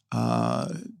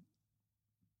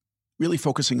really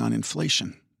focusing on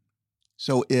inflation.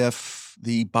 So if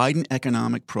the Biden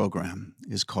economic program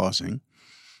is causing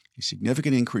a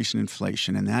significant increase in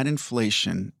inflation, and that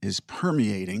inflation is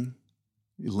permeating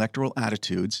electoral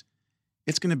attitudes,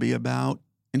 it's going to be about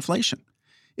inflation.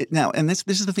 This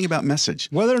is the thing about message.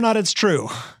 Whether or not it's true.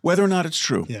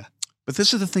 Yeah. But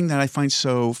this is the thing that I find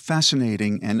so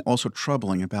fascinating and also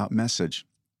troubling about message.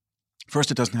 First,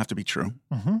 it doesn't have to be true,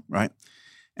 right?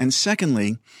 And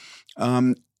secondly,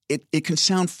 it can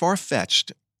sound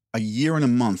far-fetched a year and a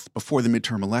month before the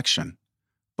midterm election,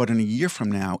 but in a year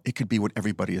from now, it could be what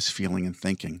everybody is feeling and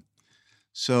thinking.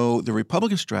 So the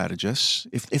Republican strategists,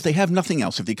 if they have nothing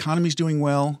else, if the economy's doing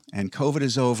well and COVID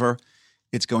is over,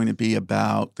 it's going to be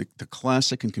about the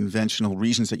classic and conventional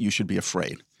reasons that you should be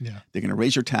afraid. Yeah. They're going to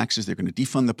raise your taxes. They're going to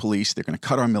defund the police. They're going to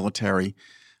cut our military.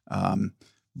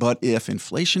 But if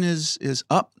inflation is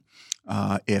up,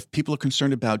 if people are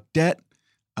concerned about debt,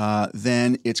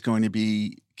 then it's going to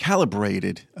be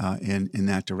calibrated in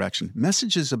that direction.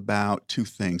 Message is about two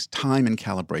things: time and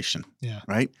calibration. Yeah.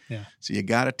 Right? Yeah. So you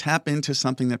got to tap into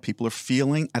something that people are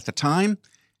feeling at the time,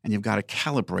 and you've got to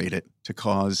calibrate it to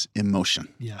cause emotion.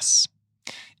 Yes.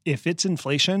 If it's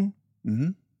inflation,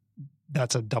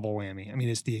 that's a double whammy. I mean,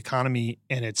 it's the economy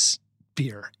and it's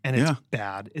fear, and it's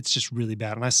bad. It's just really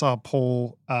bad. And I saw a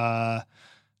poll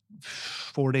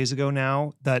 4 days ago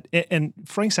now and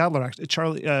Frank Sadler,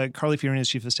 actually, Carly Fiorina's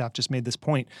chief of staff, just made this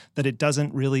point that it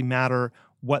doesn't really matter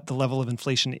what the level of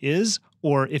inflation is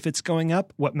or if it's going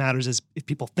up. What matters is if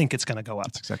people think it's going to go up.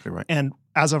 That's exactly right. And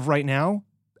as of right now,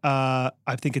 I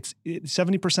think it's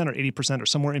 70% or 80% or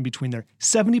somewhere in between there.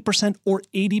 70% or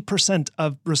 80%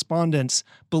 of respondents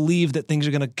believe that things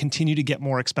are going to continue to get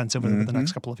more expensive over the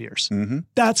next couple of years.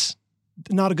 That's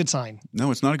not a good sign.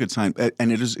 No, it's not a good sign.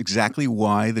 And it is exactly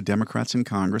why the Democrats in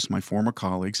Congress, my former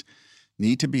colleagues,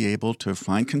 need to be able to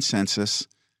find consensus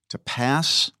to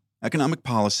pass economic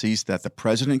policies that the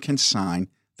president can sign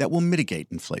that will mitigate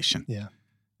inflation. Yeah.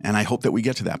 And I hope that we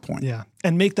get to that point. Yeah.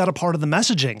 And make that a part of the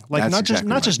messaging. Like That's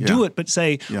not just do it, but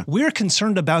say, we're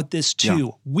concerned about this too.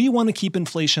 Yeah. We want to keep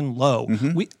inflation low.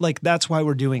 That's why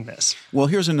we're doing this. Well,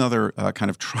 here's another kind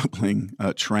of troubling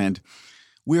trend.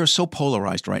 We are so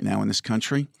polarized right now in this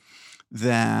country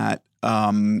that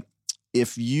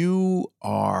if you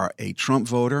are a Trump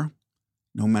voter,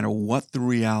 no matter what the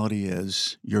reality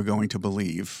is, you're going to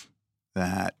believe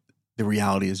that the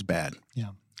reality is bad. Yeah.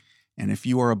 And if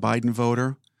you are a Biden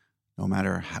voter, no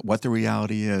matter what the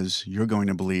reality is, you're going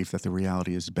to believe that the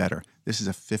reality is better. This is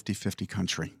a 50-50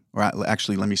 country. Or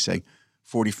actually, let me say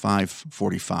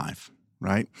 45-45,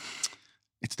 right?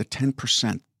 It's the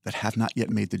 10% that have not yet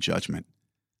made the judgment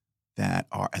that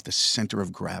are at the center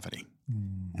of gravity.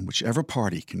 And whichever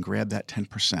party can grab that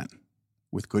 10%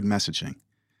 with good messaging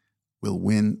will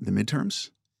win the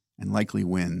midterms and likely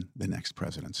win the next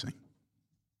presidency.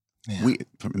 Yeah.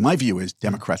 My view is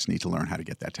Democrats need to learn how to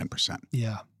get that 10%.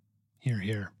 Yeah.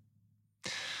 Here.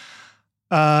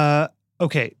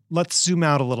 Okay, let's zoom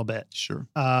out a little bit. Sure.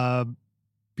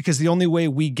 Because the only way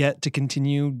we get to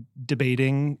continue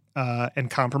debating and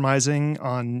compromising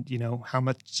on, how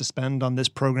much to spend on this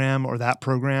program or that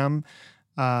program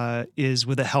is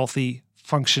with a healthy,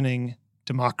 functioning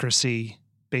democracy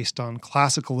based on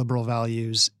classical liberal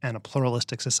values and a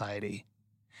pluralistic society.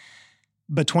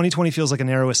 But 2020 feels like a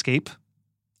narrow escape.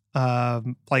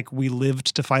 Like we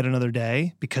lived to fight another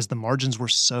day because the margins were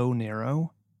so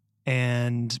narrow.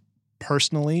 And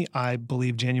personally, I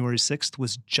believe January 6th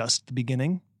was just the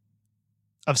beginning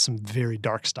of some very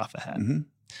dark stuff ahead.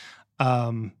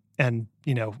 And,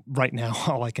 right now,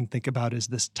 all I can think about is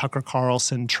this Tucker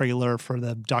Carlson trailer for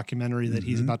the documentary that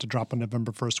he's about to drop on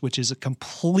November 1st, which is a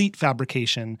complete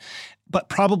fabrication, but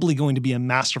probably going to be a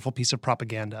masterful piece of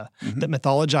propaganda that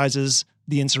mythologizes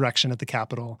the insurrection at the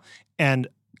Capitol and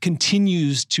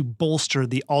continues to bolster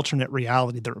the alternate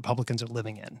reality that Republicans are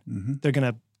living in. They're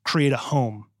going to create a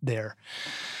home there.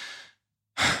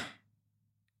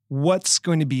 What's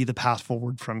going to be the path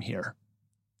forward from here?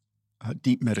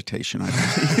 Deep meditation, I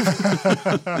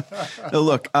believe.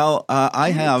 Look,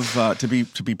 I have to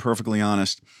be perfectly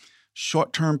honest.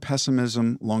 Short-term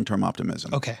pessimism, long-term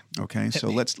optimism. Okay. So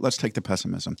let's take the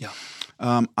pessimism. Yeah.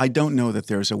 I don't know that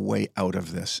there's a way out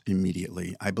of this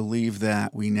immediately. I believe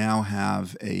that we now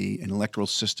have an electoral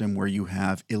system where you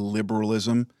have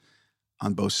illiberalism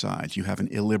on both sides. You have an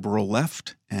illiberal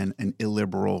left and an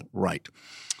illiberal right.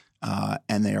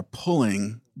 And they are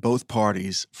pulling both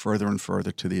parties further and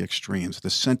further to the extremes. The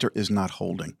center is not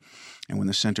holding. And when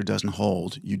the center doesn't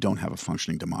hold, you don't have a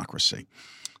functioning democracy.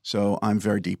 So I'm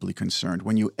very deeply concerned.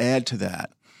 When you add to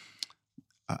that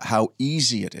how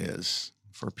easy it is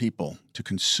for people to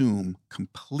consume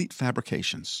complete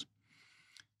fabrications,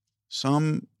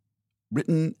 some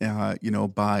written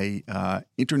by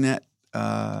internet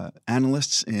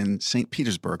analysts in St.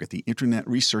 Petersburg at the Internet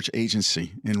Research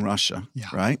Agency in Russia,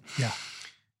 right? Yeah.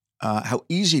 How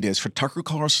easy it is for Tucker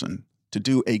Carlson to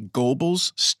do a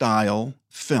Goebbels-style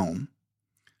film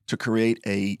to create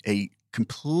a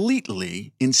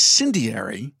completely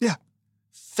incendiary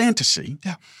fantasy.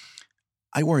 Yeah.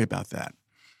 I worry about that.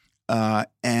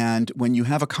 And when you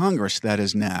have a Congress that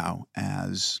is now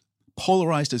as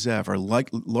polarized as ever,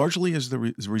 largely as a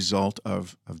result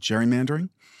of gerrymandering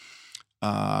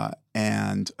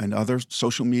and other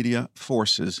social media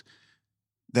forces,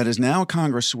 that is now a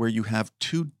Congress where you have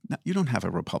you don't have a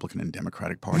Republican and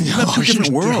Democratic Party. You have two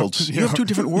different worlds. You have two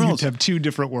different worlds. You have two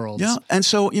different worlds. Yeah. And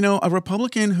so, a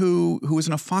Republican who is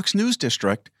in a Fox News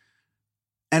district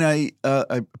and a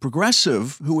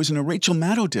progressive who is in a Rachel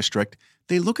Maddow district,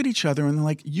 they look at each other and they're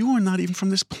like, you are not even from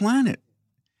this planet.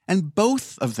 And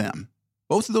both of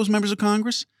those members of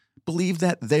Congress believe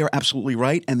that they are absolutely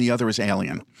right and the other is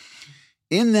alien.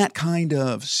 In that kind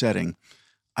of setting,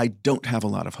 I don't have a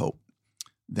lot of hope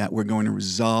that we're going to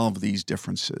resolve these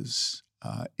differences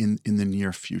in the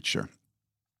near future.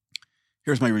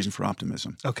 Here's my reason for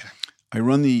optimism. Okay. I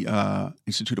run the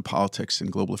Institute of Politics and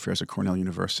Global Affairs at Cornell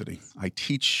University. I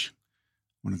teach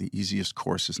one of the easiest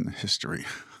courses in the history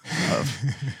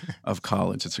of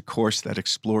college. It's a course that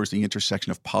explores the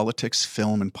intersection of politics,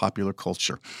 film, and popular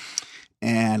culture.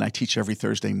 And I teach every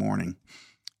Thursday morning.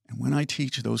 And when I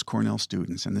teach those Cornell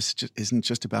students, and this isn't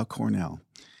just about Cornell,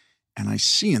 and I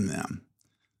see in them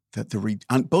that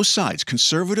on both sides,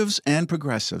 conservatives and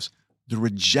progressives, the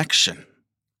rejection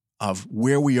of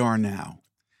where we are now,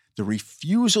 the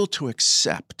refusal to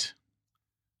accept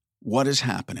what is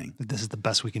happening. This is the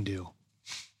best we can do.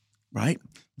 Right?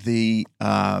 The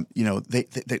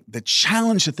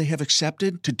challenge that they have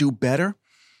accepted to do better,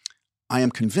 I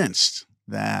am convinced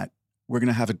that we're going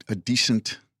to have a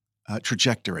decent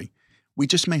trajectory. We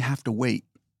just may have to wait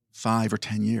 5 or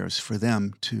 10 years for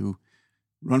them to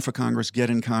run for Congress, get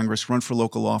in Congress, run for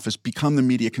local office, become the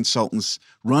media consultants,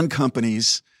 run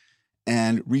companies,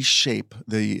 and reshape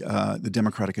the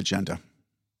Democratic agenda.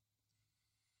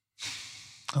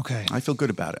 Okay. I feel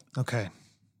good about it. Okay.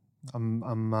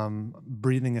 I'm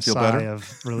breathing a Feel sigh better?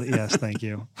 of really, yes, thank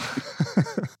you.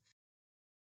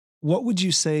 What would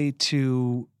you say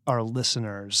to our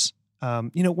listeners?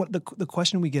 What the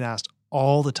question we get asked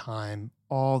all the time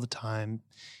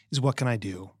is, what can I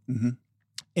do? Mm-hmm.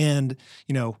 And,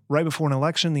 right before an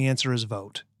election, the answer is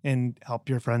vote and help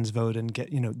your friends vote and get,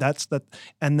 that's that.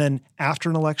 And then after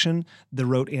an election, the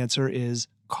rote answer is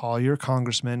call your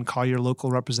congressman, call your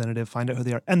local representative, find out who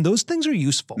they are. And those things are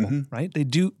useful, right? They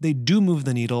do move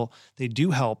the needle. They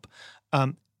do help.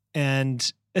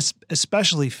 And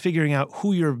especially figuring out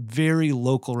who your very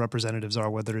local representatives are,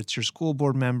 whether it's your school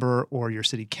board member or your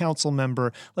city council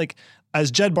member. Like,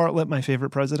 as Jed Bartlett, my favorite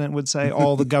president, would say,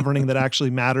 all the governing that actually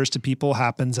matters to people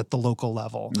happens at the local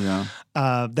level. Yeah.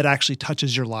 That actually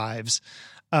touches your lives.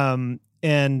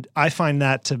 And I find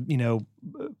that to,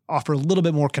 offer a little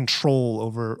bit more control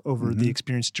over the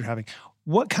experience that you're having.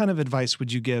 What kind of advice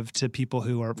would you give to people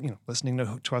who are, listening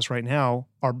to us right now,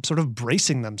 are sort of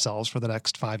bracing themselves for the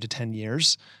next 5 to 10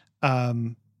 years,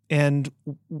 and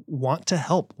want to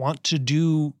help, want to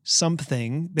do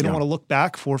something? They don't want to look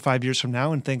back 4 or 5 years from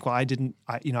now and think, well, I didn't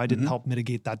help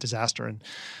mitigate that disaster. And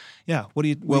what do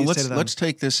you say to them? Let's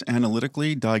take this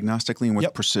analytically, diagnostically, and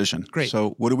with precision. Great.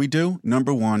 So what do?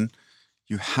 Number one,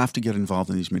 you have to get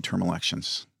involved in these midterm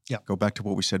elections. Yeah. Go back to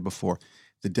what we said before.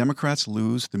 The Democrats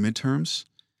lose the midterms.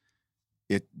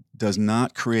 It does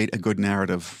not create a good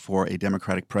narrative for a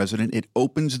Democratic president. It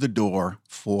opens the door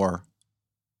for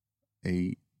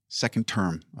a second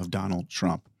term of Donald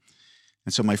Trump.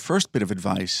 And so my first bit of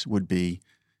advice would be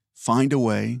find a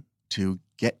way to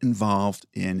get involved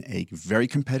in a very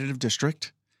competitive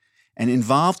district. And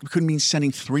involved could mean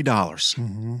sending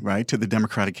 $3, right, to the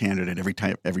Democratic candidate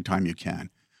every time you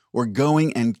can, or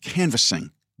going and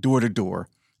canvassing door to door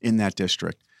in that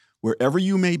district. Wherever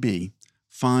you may be,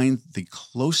 find the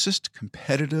closest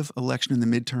competitive election in the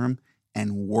midterm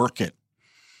and work it.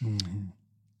 Mm-hmm.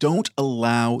 Don't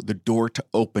allow the door to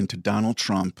open to Donald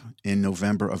Trump in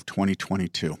November of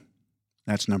 2022.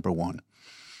 That's number one.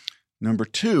 Number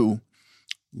two,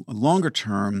 longer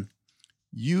term,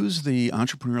 use the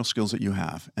entrepreneurial skills that you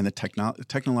have and the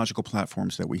technological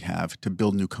platforms that we have to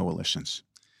build new coalitions.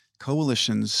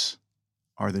 Coalitions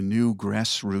are the new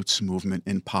grassroots movement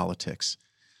in politics.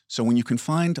 So when you can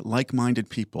find like-minded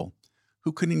people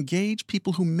who can engage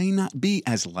people who may not be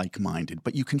as like-minded,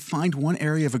 but you can find one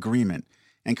area of agreement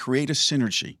and create a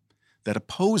synergy that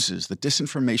opposes the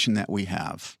disinformation that we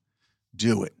have,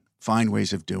 do it. Find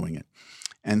ways of doing it.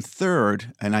 And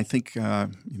third, and I think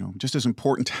just as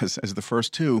important as the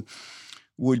first two,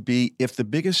 would be if the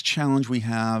biggest challenge we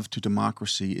have to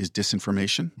democracy is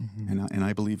disinformation, and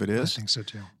I believe it is. I think so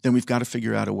too. Then we've got to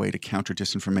figure out a way to counter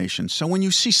disinformation. So when you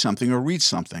see something or read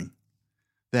something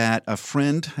that a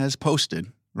friend has posted,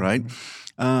 right,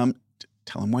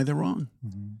 tell them why they're wrong.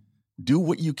 Mm-hmm. Do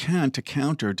what you can to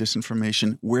counter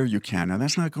disinformation where you can. Now,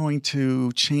 that's not going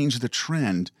to change the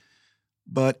trend,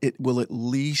 but it will at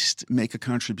least make a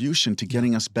contribution to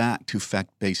getting us back to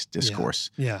fact-based discourse.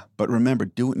 Yeah. But remember,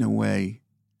 do it in a way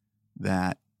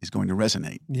that is going to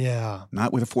resonate. Yeah.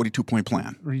 Not with a 42-point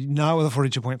plan. Not with a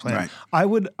 42-point plan. Right.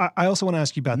 I also want to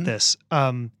ask you about this.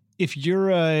 If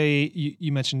you're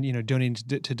you mentioned, donating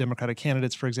to Democratic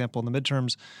candidates, for example, in the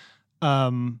midterms, I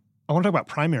want to talk about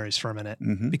primaries for a minute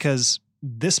because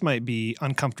this might be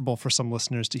uncomfortable for some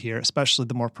listeners to hear, especially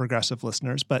the more progressive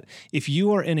listeners. But if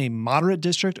you are in a moderate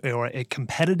district or a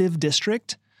competitive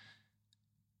district,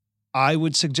 I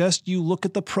would suggest you look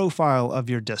at the profile of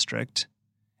your district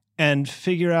and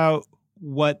figure out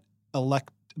what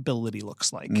electability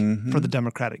looks like for the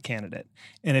Democratic candidate.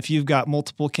 And if you've got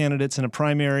multiple candidates in a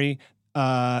primary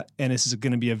and this is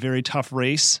going to be a very tough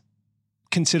race,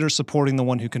 consider supporting the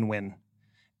one who can win.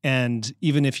 And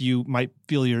even if you might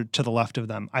feel you're to the left of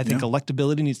them, I think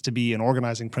electability needs to be an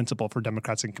organizing principle for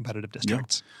Democrats in competitive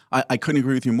districts. Yeah. I couldn't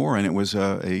agree with you more. And it was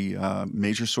a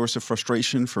major source of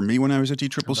frustration for me when I was at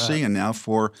DCCC and now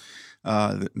for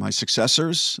my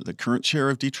successors, the current chair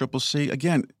of DCCC.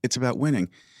 Again, it's about winning.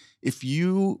 If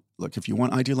you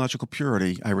want ideological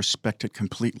purity, I respect it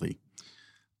completely.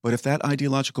 But if that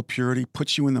ideological purity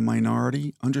puts you in the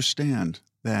minority, understand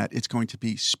that it's going to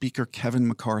be Speaker Kevin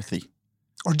McCarthy.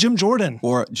 Or Jim Jordan.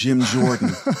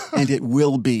 And it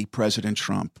will be President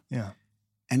Trump. Yeah.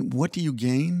 And what do you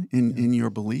gain in your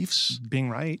beliefs?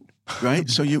 Being right. Right?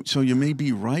 So you may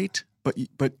be right, but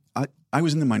I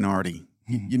was in the minority.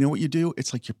 You know what you do?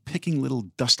 It's like you're picking little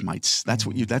dust mites. That's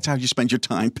how you spend your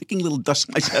time, picking little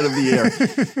dust mites out of the air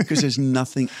because there's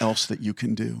nothing else that you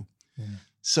can do. Yeah.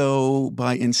 So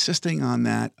by insisting on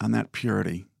that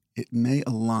purity, it may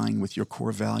align with your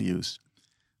core values.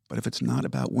 But if it's not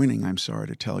about winning, I'm sorry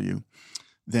to tell you,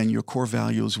 then your core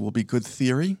values will be good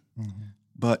theory,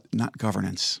 but not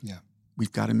governance. Yeah.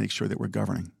 We've got to make sure that we're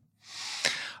governing.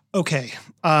 Okay.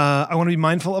 I want to be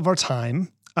mindful of our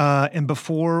time. And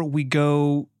before we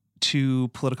go to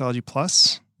Politicology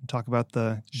Plus and talk about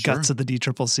the guts of the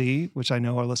DCCC, which I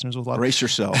know our listeners will love. Brace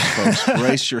yourself, folks.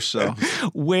 Brace yourself.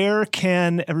 Where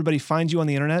can everybody find you on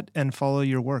the internet and follow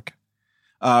your work?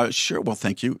 Sure. Well,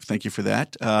 thank you. Thank you for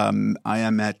that. I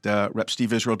am at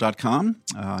repsteveisrael.com.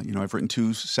 I've written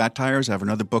 2 satires. I have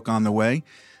another book on the way.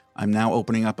 I'm now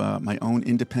opening up my own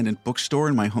independent bookstore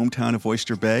in my hometown of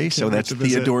Oyster Bay. So that's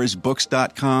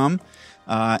theodoresbooks.com.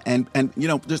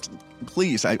 Just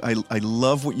please, I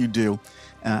love what you do.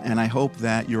 And I hope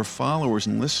that your followers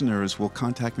and listeners will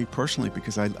contact me personally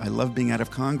because I love being out of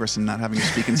Congress and not having to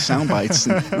speak in sound bites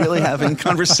and really having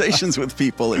conversations with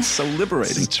people. It's so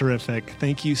liberating. This is terrific.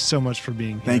 Thank you so much for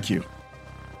being here. Thank you.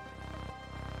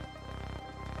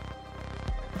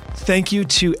 Thank you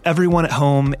to everyone at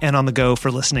home and on the go for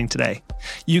listening today.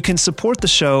 You can support the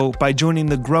show by joining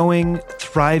the growing,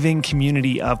 thriving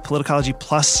community of Politicology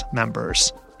Plus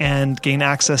members and gain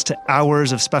access to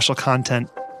hours of special content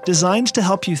designed to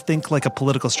help you think like a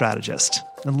political strategist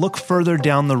and look further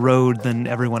down the road than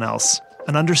everyone else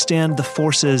and understand the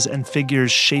forces and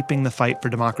figures shaping the fight for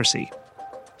democracy.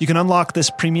 You can unlock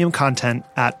this premium content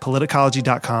at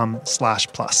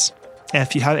politicology.com/plus. And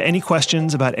if you have any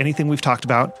questions about anything we've talked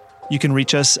about, you can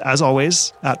reach us, as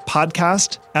always, at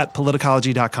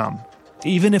podcast@politicology.com.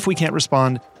 Even if we can't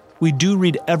respond, we do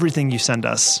read everything you send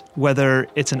us, whether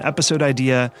it's an episode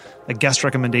idea, a guest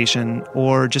recommendation,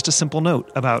 or just a simple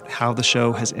note about how the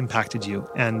show has impacted you.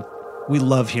 And we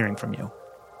love hearing from you.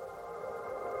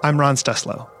 I'm Ron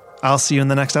Steslow. I'll see you in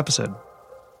the next episode.